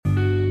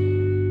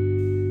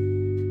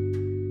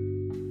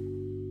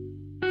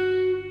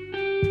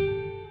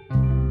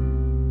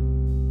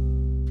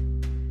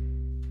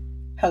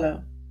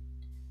Hello.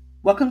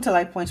 Welcome to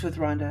Life Points with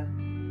Rhonda,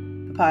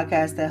 the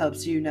podcast that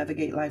helps you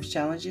navigate life's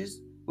challenges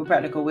with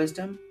practical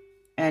wisdom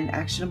and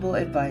actionable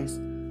advice,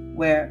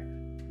 where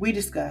we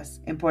discuss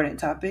important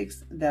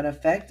topics that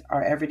affect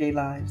our everyday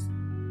lives.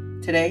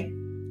 Today,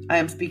 I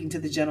am speaking to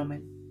the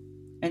gentleman.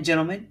 And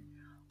gentlemen,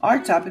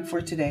 our topic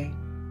for today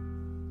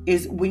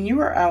is when you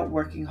are out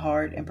working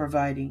hard and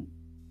providing,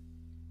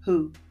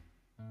 who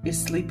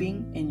is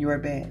sleeping in your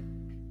bed?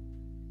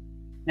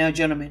 Now,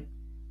 gentlemen,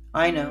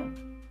 I know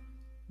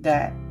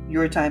that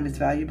your time is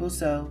valuable,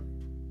 so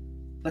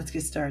let's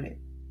get started.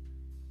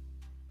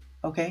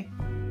 Okay?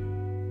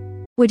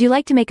 Would you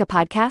like to make a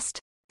podcast?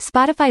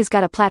 Spotify's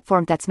got a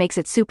platform that makes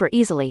it super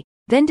easily,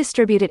 then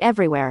distribute it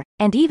everywhere,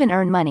 and even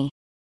earn money.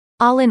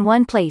 All in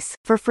one place,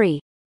 for free.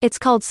 It's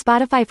called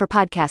Spotify for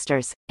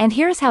Podcasters, and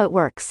here's how it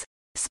works.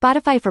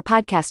 Spotify for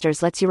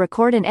Podcasters lets you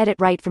record and edit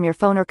right from your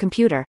phone or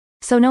computer,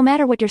 so no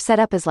matter what your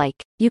setup is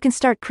like, you can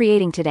start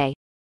creating today.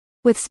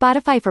 With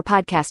Spotify for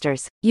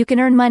Podcasters, you can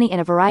earn money in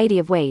a variety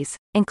of ways,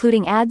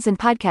 including ads and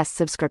podcast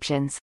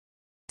subscriptions.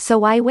 So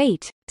why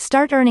wait?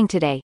 Start earning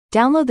today.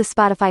 Download the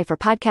Spotify for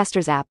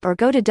Podcasters app or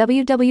go to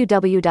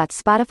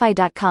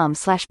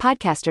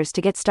www.spotify.com/podcasters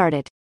to get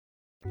started.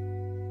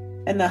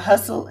 In the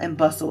hustle and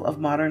bustle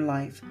of modern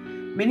life,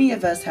 many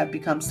of us have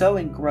become so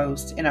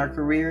engrossed in our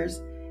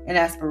careers and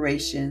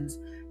aspirations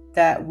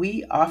that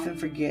we often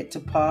forget to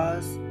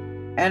pause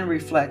and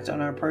reflect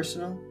on our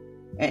personal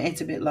and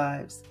intimate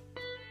lives.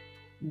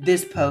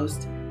 This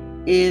post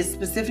is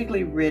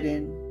specifically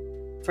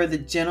written for the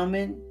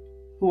gentlemen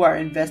who are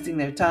investing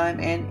their time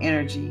and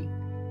energy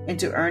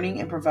into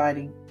earning and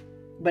providing,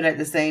 but at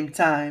the same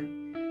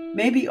time,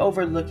 maybe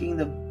overlooking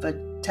the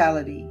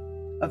vitality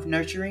of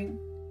nurturing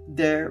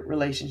their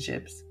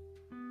relationships.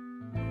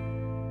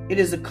 It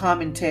is a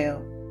common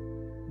tale.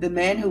 The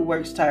man who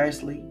works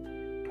tirelessly,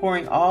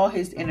 pouring all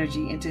his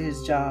energy into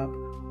his job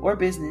or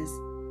business,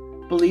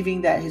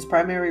 believing that his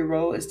primary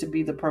role is to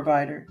be the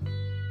provider.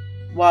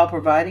 While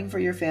providing for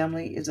your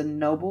family is a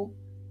noble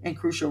and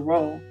crucial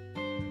role,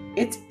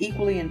 it's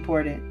equally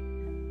important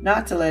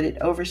not to let it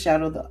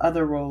overshadow the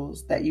other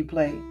roles that you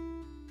play.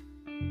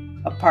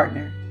 A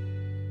partner,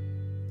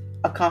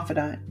 a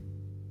confidant,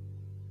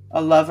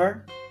 a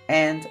lover,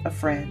 and a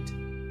friend.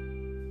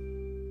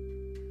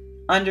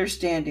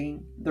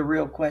 Understanding the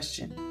real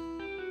question.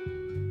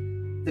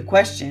 The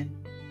question,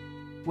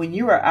 when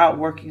you are out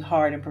working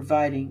hard and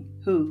providing,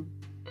 who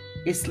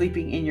is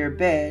sleeping in your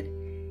bed,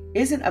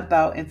 isn't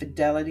about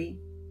infidelity,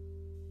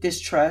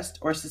 distrust,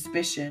 or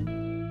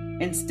suspicion.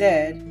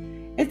 Instead,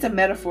 it's a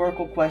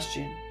metaphorical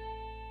question,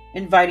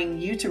 inviting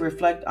you to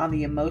reflect on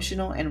the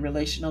emotional and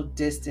relational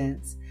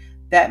distance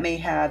that may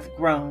have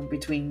grown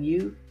between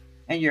you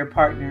and your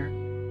partner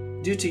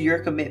due to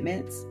your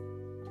commitments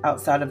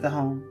outside of the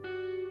home.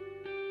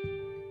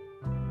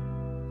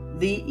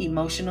 The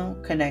emotional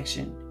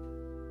connection.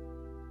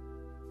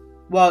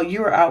 While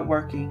you are out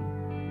working,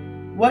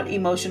 what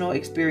emotional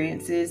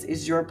experiences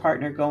is your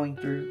partner going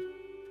through?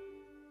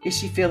 Is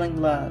she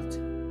feeling loved,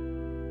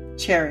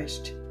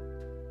 cherished,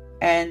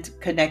 and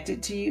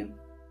connected to you?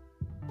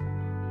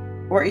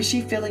 Or is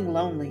she feeling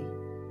lonely,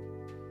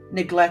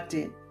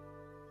 neglected,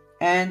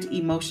 and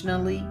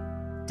emotionally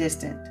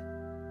distant?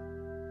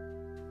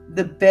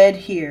 The bed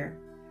here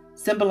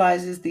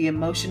symbolizes the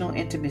emotional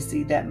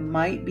intimacy that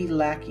might be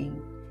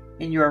lacking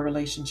in your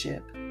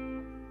relationship.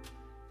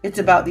 It's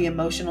about the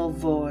emotional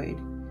void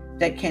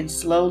that can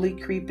slowly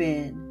creep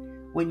in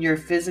when you're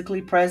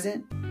physically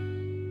present,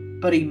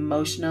 but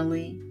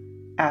emotionally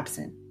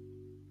absent.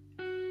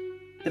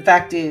 The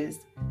fact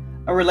is,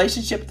 a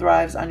relationship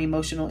thrives on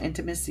emotional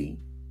intimacy,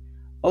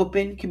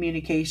 open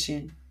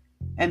communication,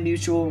 and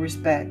mutual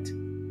respect,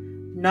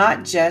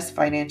 not just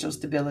financial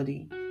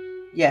stability.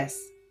 Yes,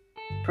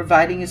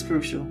 providing is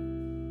crucial,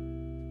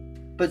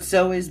 but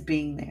so is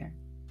being there.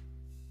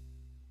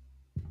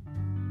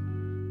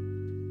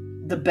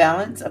 The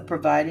balance of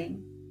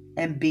providing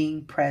and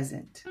being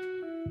present.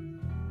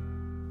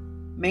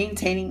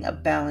 Maintaining a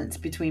balance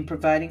between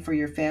providing for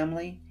your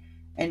family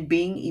and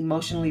being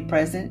emotionally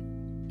present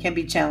can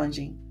be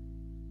challenging,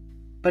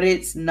 but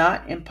it's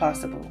not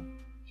impossible.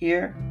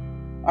 Here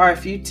are a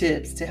few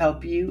tips to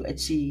help you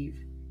achieve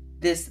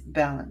this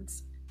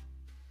balance.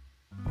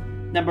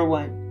 Number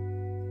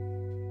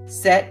 1,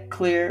 set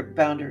clear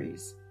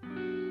boundaries.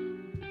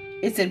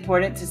 It's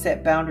important to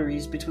set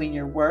boundaries between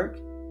your work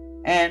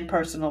and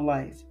personal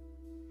life.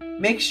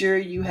 Make sure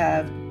you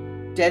have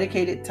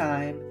dedicated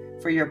time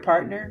for your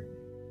partner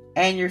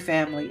and your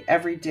family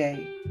every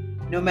day,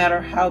 no matter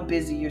how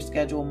busy your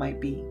schedule might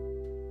be.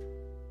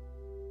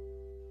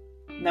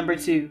 Number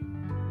 2,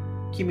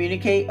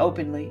 communicate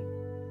openly.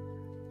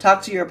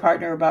 Talk to your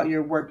partner about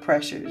your work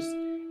pressures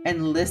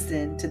and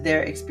listen to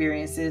their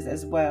experiences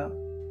as well.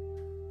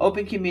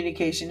 Open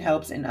communication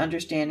helps in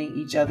understanding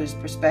each other's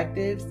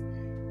perspectives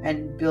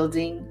and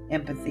building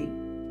empathy.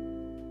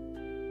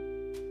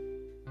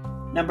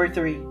 Number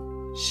 3,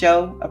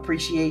 show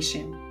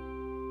appreciation.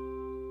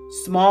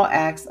 Small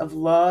acts of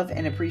love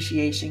and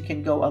appreciation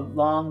can go a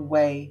long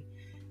way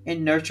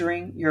in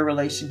nurturing your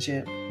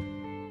relationship.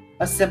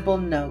 A simple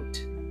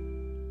note,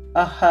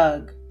 a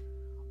hug,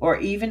 or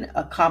even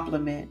a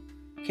compliment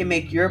can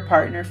make your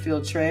partner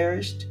feel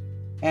cherished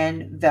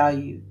and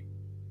valued.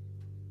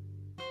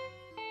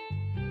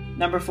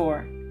 Number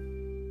 4,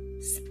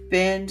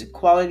 spend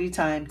quality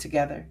time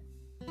together.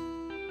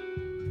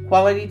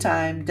 Quality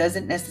time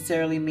doesn't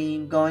necessarily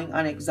mean going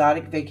on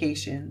exotic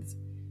vacations.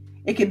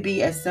 It can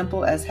be as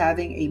simple as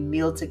having a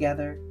meal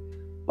together,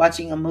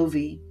 watching a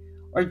movie,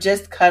 or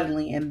just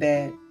cuddling in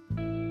bed.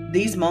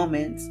 These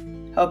moments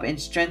help in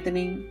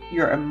strengthening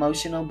your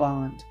emotional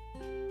bond.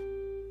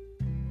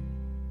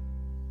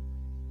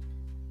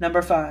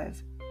 Number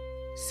 5,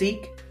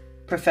 seek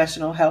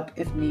professional help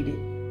if needed.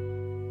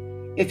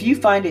 If you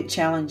find it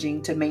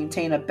challenging to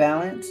maintain a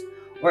balance,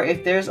 or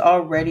if there's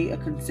already a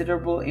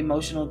considerable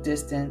emotional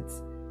distance,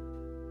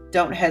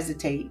 don't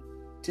hesitate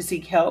to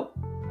seek help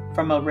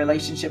from a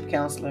relationship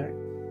counselor.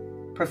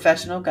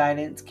 Professional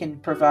guidance can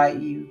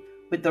provide you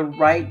with the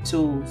right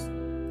tools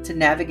to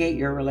navigate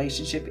your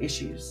relationship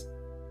issues.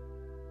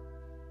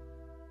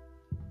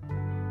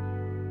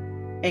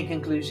 In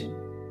conclusion,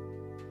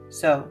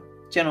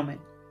 gentlemen,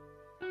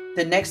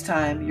 the next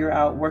time you're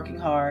out working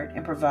hard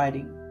and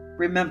providing,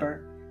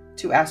 remember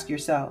to ask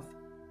yourself,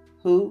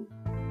 who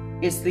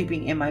is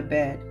sleeping in my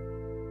bed?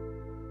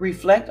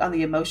 Reflect on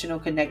the emotional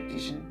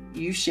connection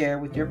you share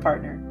with your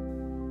partner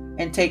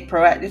and take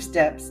proactive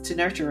steps to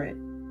nurture it.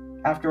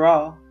 After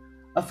all,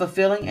 a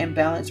fulfilling and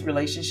balanced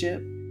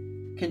relationship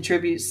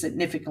contributes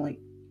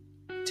significantly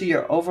to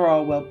your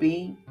overall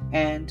well-being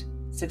and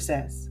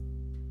success.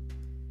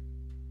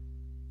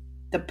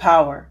 The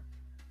power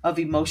of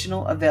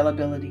emotional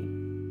availability.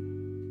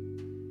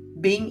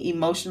 Being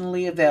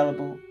emotionally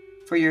available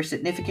for your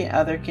significant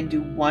other can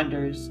do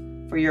wonders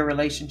for your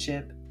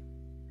relationship.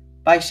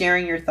 By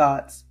sharing your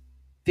thoughts,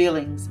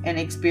 feelings, and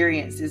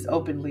experiences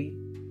openly,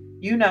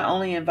 you not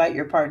only invite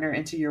your partner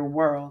into your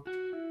world,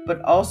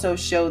 but also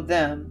show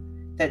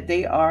them that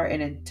they are an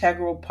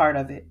integral part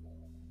of it.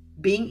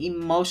 Being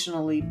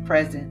emotionally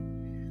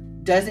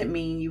present doesn't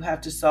mean you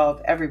have to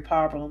solve every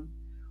problem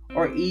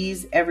or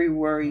ease every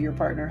worry your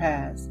partner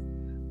has,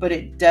 but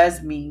it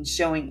does mean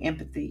showing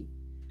empathy,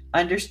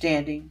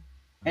 understanding,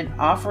 and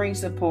offering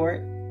support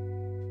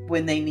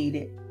when they need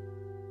it.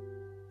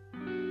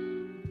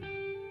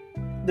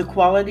 The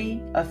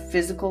quality of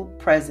physical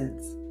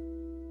presence.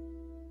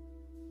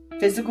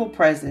 Physical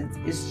presence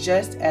is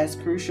just as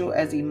crucial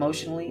as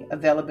emotional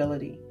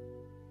availability.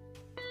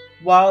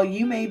 While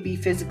you may be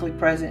physically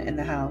present in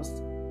the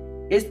house,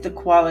 it's the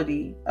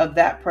quality of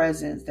that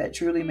presence that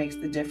truly makes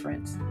the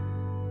difference.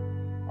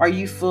 Are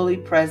you fully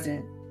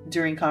present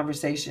during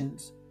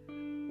conversations,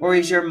 or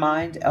is your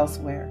mind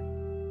elsewhere?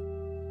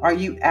 Are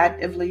you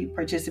actively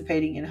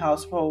participating in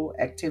household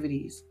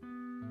activities,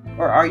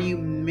 or are you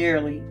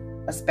merely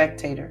a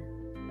spectator?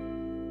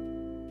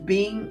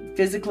 Being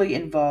physically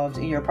involved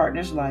in your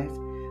partner's life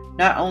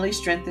not only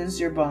strengthens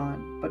your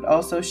bond, but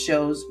also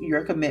shows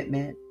your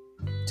commitment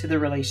to the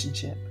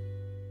relationship.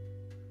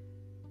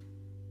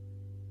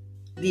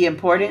 The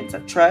importance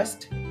of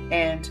trust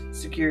and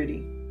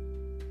security.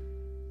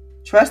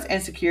 Trust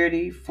and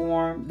security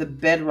form the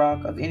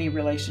bedrock of any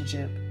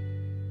relationship.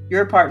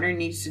 Your partner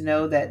needs to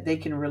know that they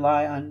can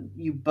rely on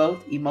you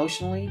both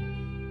emotionally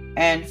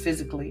and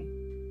physically.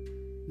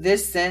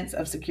 This sense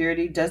of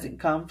security doesn't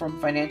come from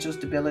financial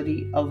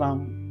stability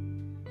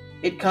alone.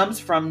 It comes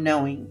from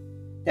knowing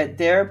that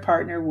their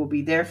partner will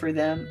be there for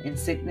them in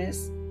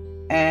sickness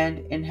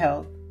and in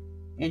health,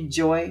 in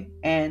joy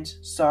and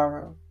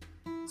sorrow.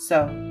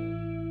 So,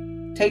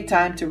 take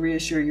time to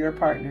reassure your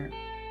partner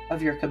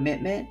of your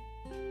commitment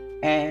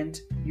and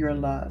your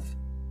love.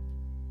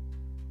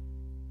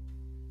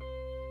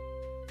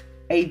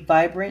 A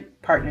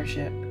vibrant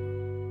partnership.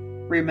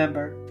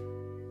 Remember,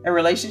 a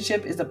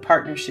relationship is a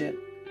partnership,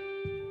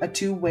 a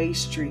two-way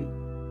street.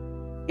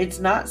 It's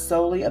not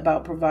solely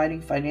about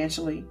providing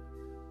financially,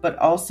 but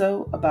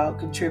also about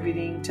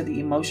contributing to the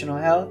emotional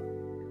health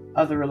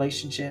of the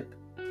relationship.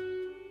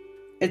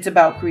 It's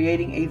about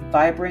creating a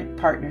vibrant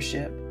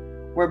partnership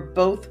where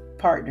both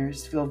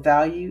partners feel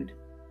valued,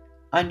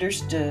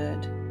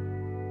 understood,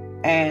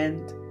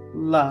 and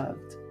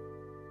loved.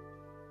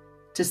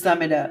 To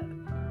sum it up,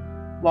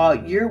 while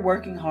you're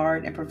working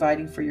hard and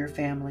providing for your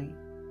family,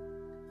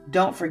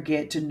 don't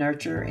forget to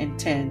nurture and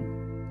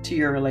tend to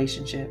your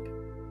relationship.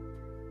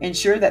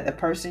 Ensure that the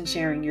person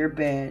sharing your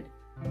bed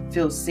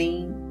feels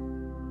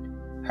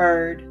seen,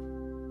 heard,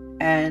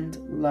 and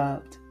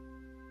loved.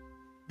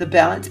 The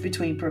balance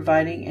between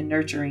providing and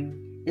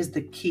nurturing is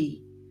the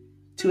key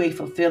to a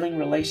fulfilling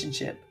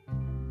relationship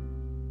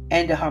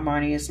and a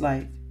harmonious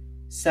life.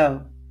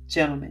 So,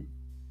 gentlemen,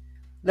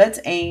 let's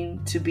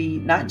aim to be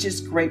not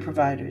just great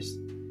providers,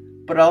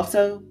 but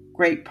also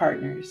great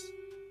partners,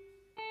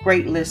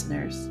 great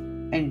listeners,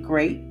 and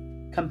great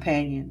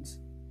companions.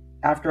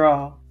 After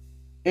all,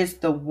 it's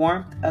the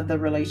warmth of the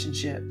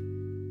relationship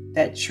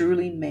that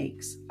truly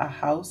makes a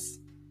house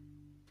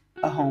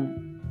a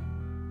home.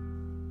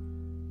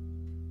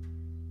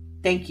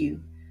 Thank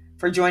you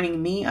for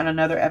joining me on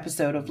another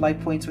episode of Life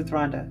Points with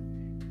Rhonda.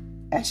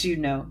 As you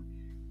know,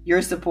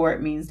 Your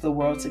support means the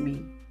world to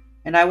me,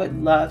 and I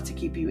would love to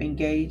keep you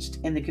engaged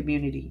in the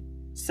community.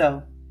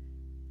 So,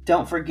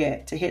 don't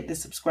forget to hit the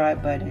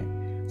subscribe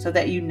button so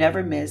that you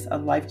never miss a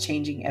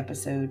life-changing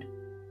episode.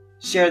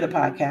 Share the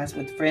podcast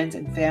with friends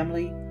and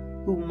family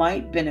who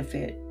might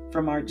benefit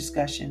from our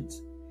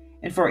discussions.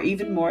 And for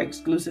even more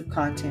exclusive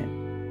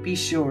content, be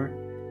sure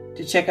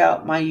to check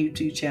out my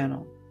YouTube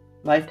channel,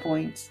 Life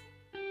Points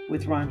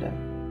with Rhonda.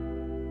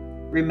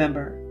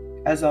 Remember,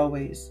 as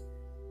always,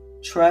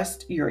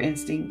 trust your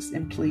instincts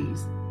and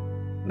please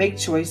make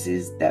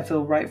choices that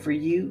feel right for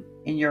you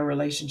in your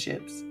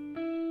relationships.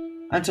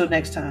 Until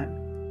next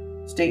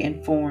time, stay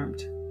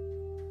informed,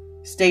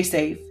 stay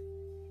safe,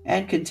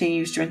 and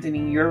continue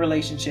strengthening your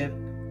relationship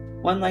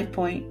one life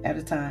point at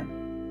a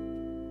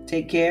time.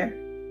 Take care,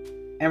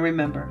 and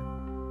remember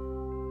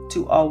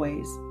to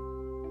always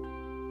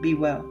be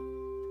well.